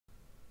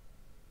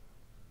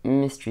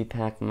Mystery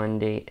Pack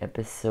Monday,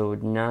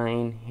 episode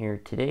 9 here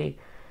today.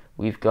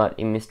 We've got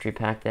a mystery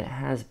pack that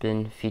has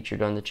been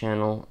featured on the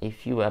channel a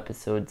few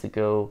episodes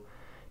ago.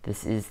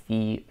 This is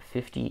the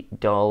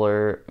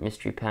 $50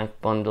 mystery pack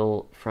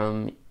bundle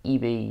from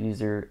eBay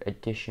user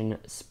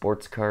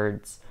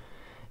EditionSportsCards.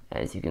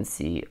 As you can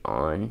see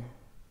on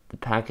the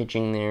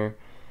packaging there,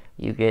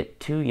 you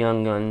get 2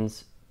 Young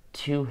Guns,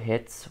 2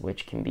 hits,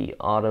 which can be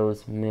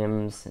autos,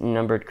 mims,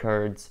 numbered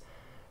cards,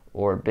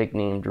 or big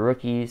named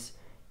rookies.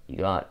 You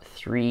got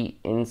 3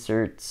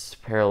 inserts,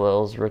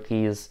 parallels,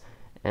 rookies,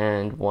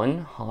 and 1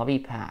 hobby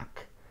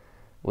pack,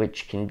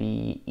 which can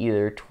be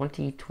either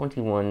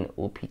 2021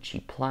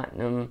 OPC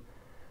Platinum,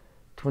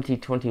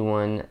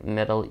 2021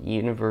 Metal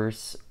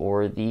Universe,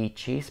 or the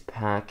chase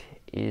pack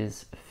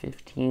is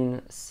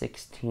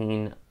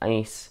 1516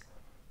 Ice,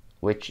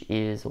 which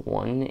is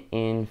 1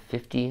 in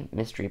 50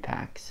 mystery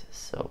packs.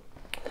 So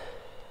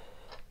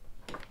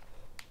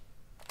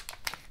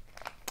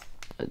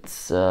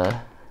let's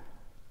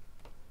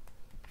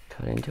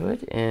cut into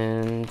it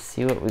and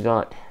see what we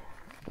got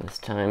this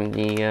time.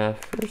 The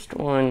first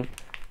one,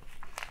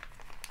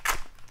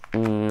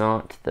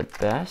 not the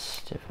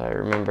best if I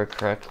remember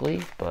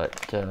correctly,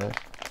 but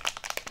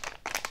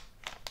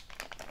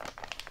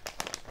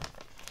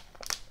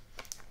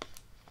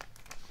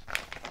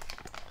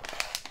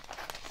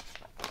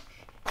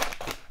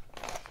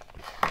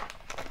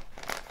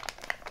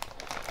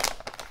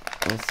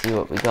let's see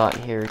what we got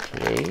here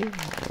today.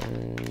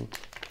 And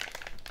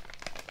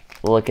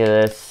look at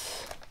this.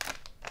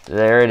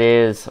 There it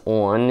is.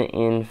 1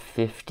 in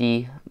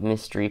 50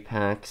 mystery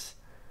packs.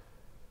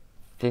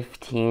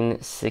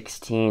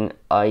 1516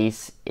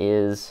 Ice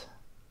is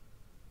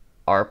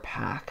our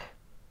pack.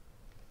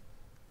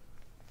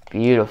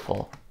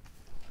 Beautiful.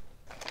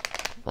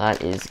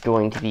 That is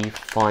going to be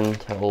fun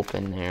to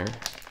open there.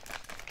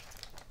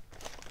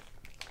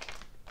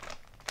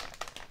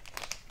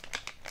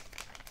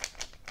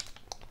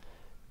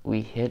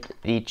 We hit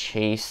the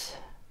chase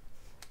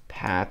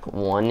pack,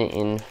 1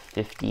 in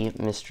 50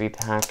 mystery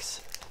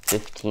packs,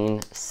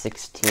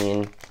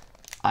 1516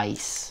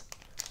 Ice.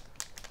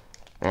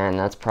 And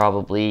that's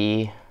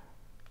probably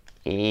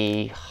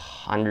a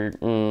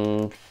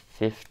 $150,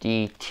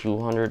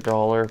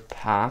 $200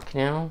 pack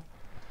now.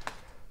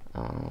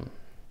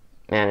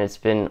 Man, it's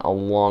been a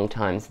long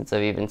time since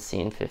I've even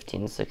seen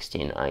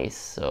 1516 Ice,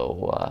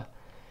 so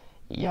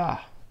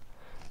yeah,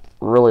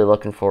 really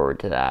looking forward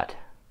to that.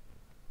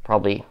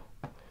 Probably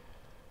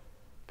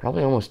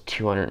almost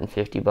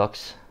 250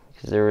 bucks,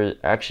 because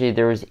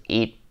there was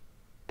 8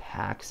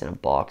 packs in a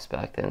box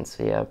back then,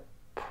 so yeah,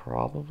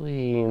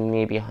 probably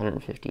maybe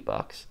 150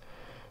 bucks.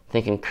 I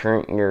think in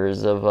current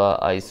years of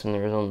Ice, when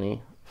there's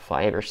only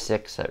 5 or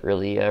 6, that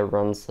really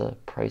runs the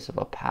price of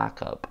a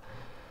pack up.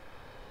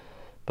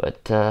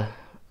 But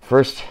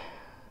first,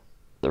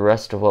 the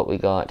rest of what we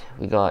got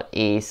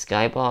a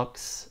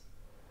Skybox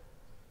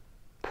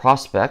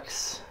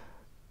Prospects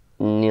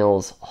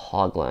Nils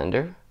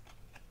Hoglander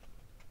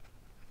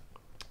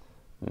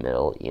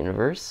Metal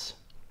Universe,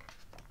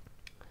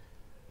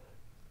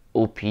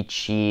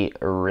 OPC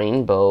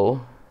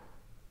Rainbow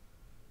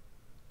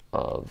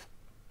of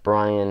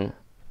Brian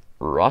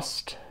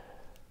Rust,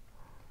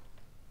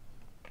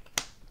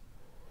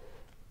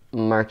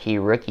 Marquee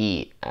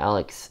Rookie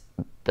Alex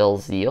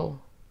Belzile,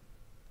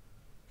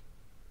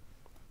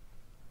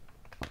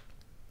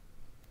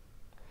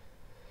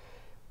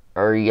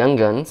 our Young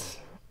Guns,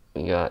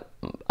 we got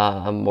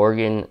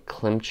Morgan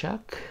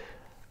Klimchuk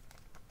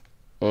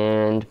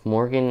and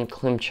Morgan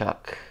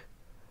Klimchuk.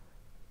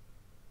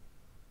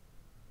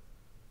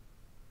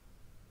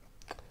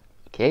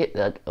 Okay,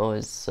 that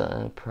was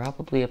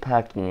probably a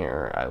packing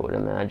error, I would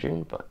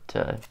imagine, but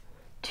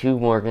 2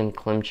 Morgan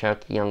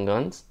Klimchuk Young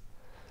Guns.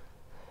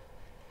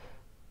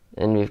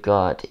 And we've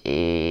got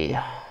a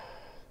I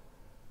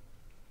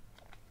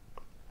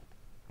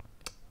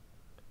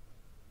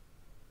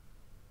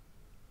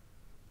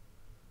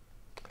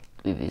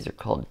believe these are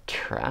called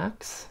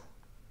tracks.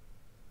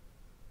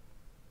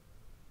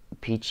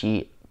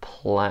 OPC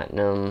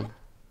Platinum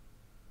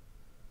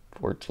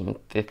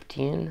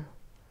 1415.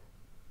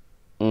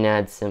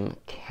 Nadsim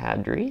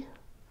Kadri.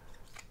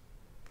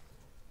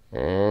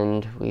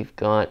 And we've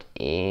got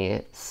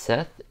a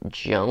Seth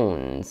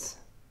Jones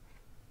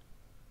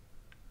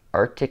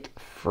Arctic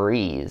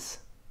Freeze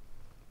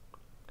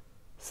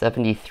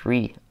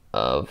 73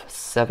 of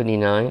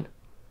 79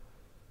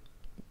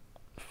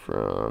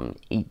 from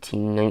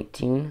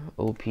 1819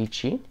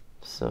 OPC.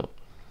 So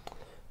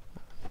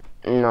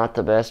not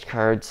the best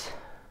cards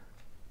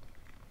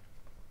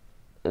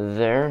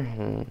there,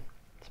 and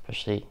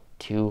especially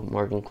 2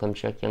 Morgan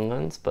Klimchuk Young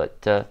Guns,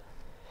 but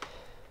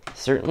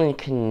certainly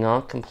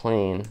cannot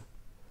complain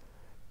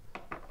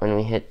when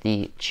we hit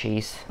the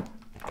chase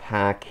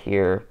pack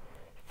here.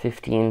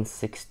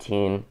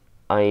 1516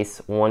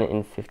 Ice, 1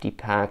 in 50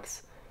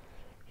 packs.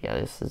 Yeah,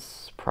 this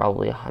is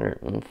probably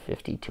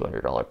 $150,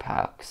 $200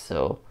 pack,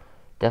 so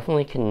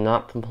definitely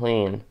cannot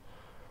complain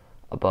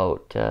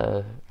about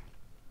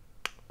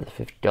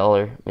the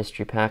 $50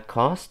 mystery pack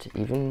cost,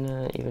 even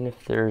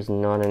if there's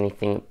not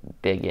anything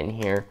big in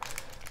here.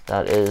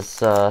 That is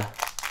the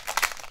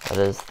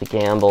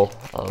gamble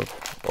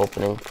of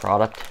opening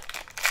product.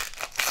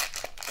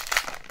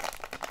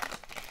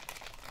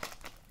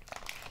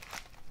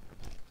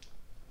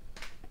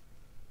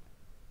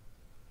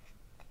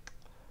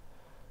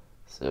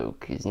 So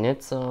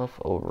Kuznetsov,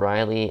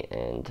 O'Reilly,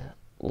 and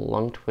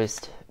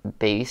Lundqvist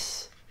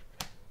base.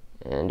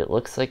 And it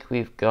looks like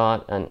we've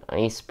got an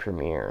Ice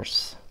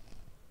Premieres.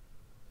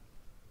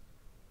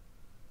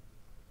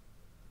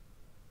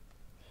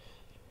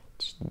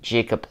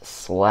 Jacob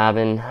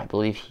Slavin, I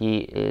believe he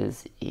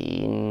is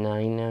a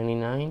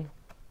 $9.99.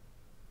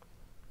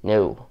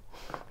 No,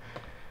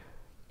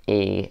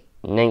 a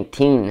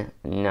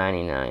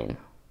 $19.99.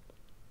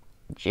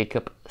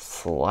 Jacob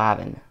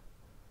Slavin,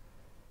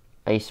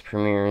 Ice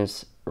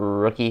Premieres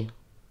rookie.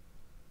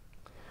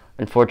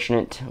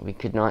 Unfortunate, we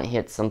could not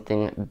hit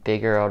something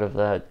bigger out of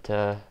that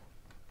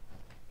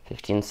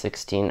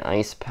 15-16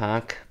 ice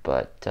pack,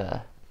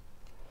 but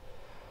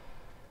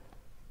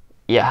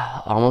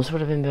yeah, almost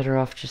would have been better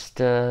off just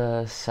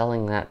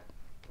selling that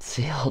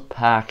sealed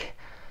pack.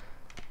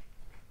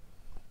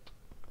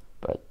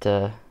 But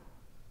that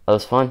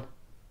was fun.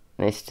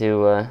 Nice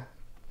to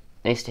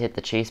hit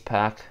the chase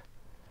pack.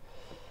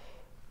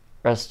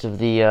 Rest of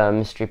the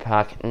mystery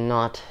pack,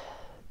 not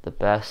the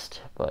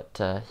best, but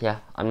yeah,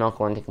 I'm not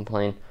going to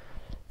complain.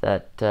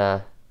 That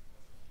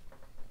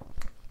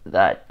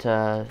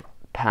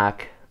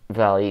pack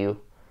value,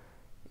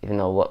 even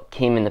though what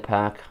came in the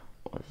pack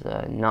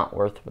was not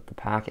worth what the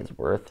pack is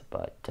worth,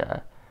 but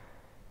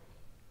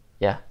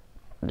yeah,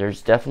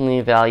 there's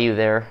definitely value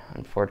there.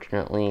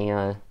 Unfortunately,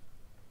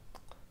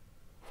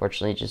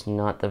 just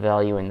not the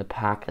value in the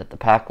pack that the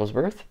pack was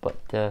worth, but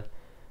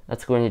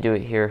that's going to do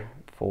it here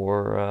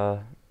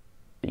for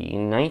the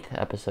 9th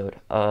episode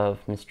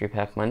of Mystery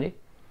Pack Monday.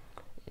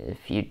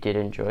 If you did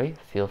enjoy,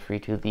 feel free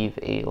to leave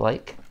a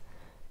like,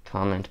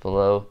 comment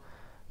below,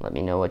 let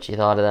me know what you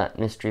thought of that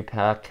mystery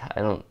pack.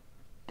 I don't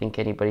think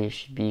anybody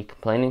should be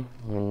complaining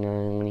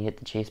when you hit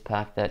the chase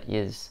pack that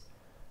is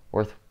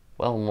worth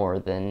well more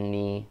than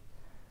the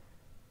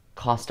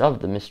cost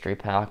of the mystery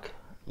pack,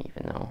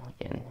 even though,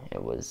 again,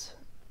 it was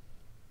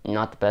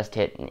not the best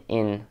hit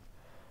in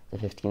the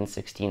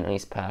 15-16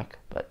 ice pack.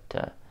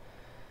 But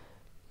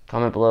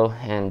comment below,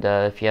 and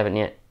if you haven't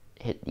yet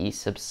hit the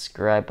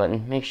subscribe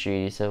button, make sure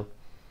you do so.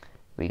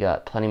 We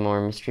got plenty more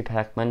mystery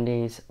pack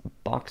Mondays,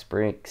 box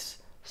breaks,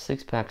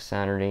 6-pack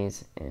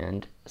Saturdays,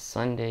 and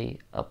Sunday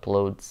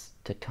uploads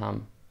to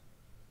come.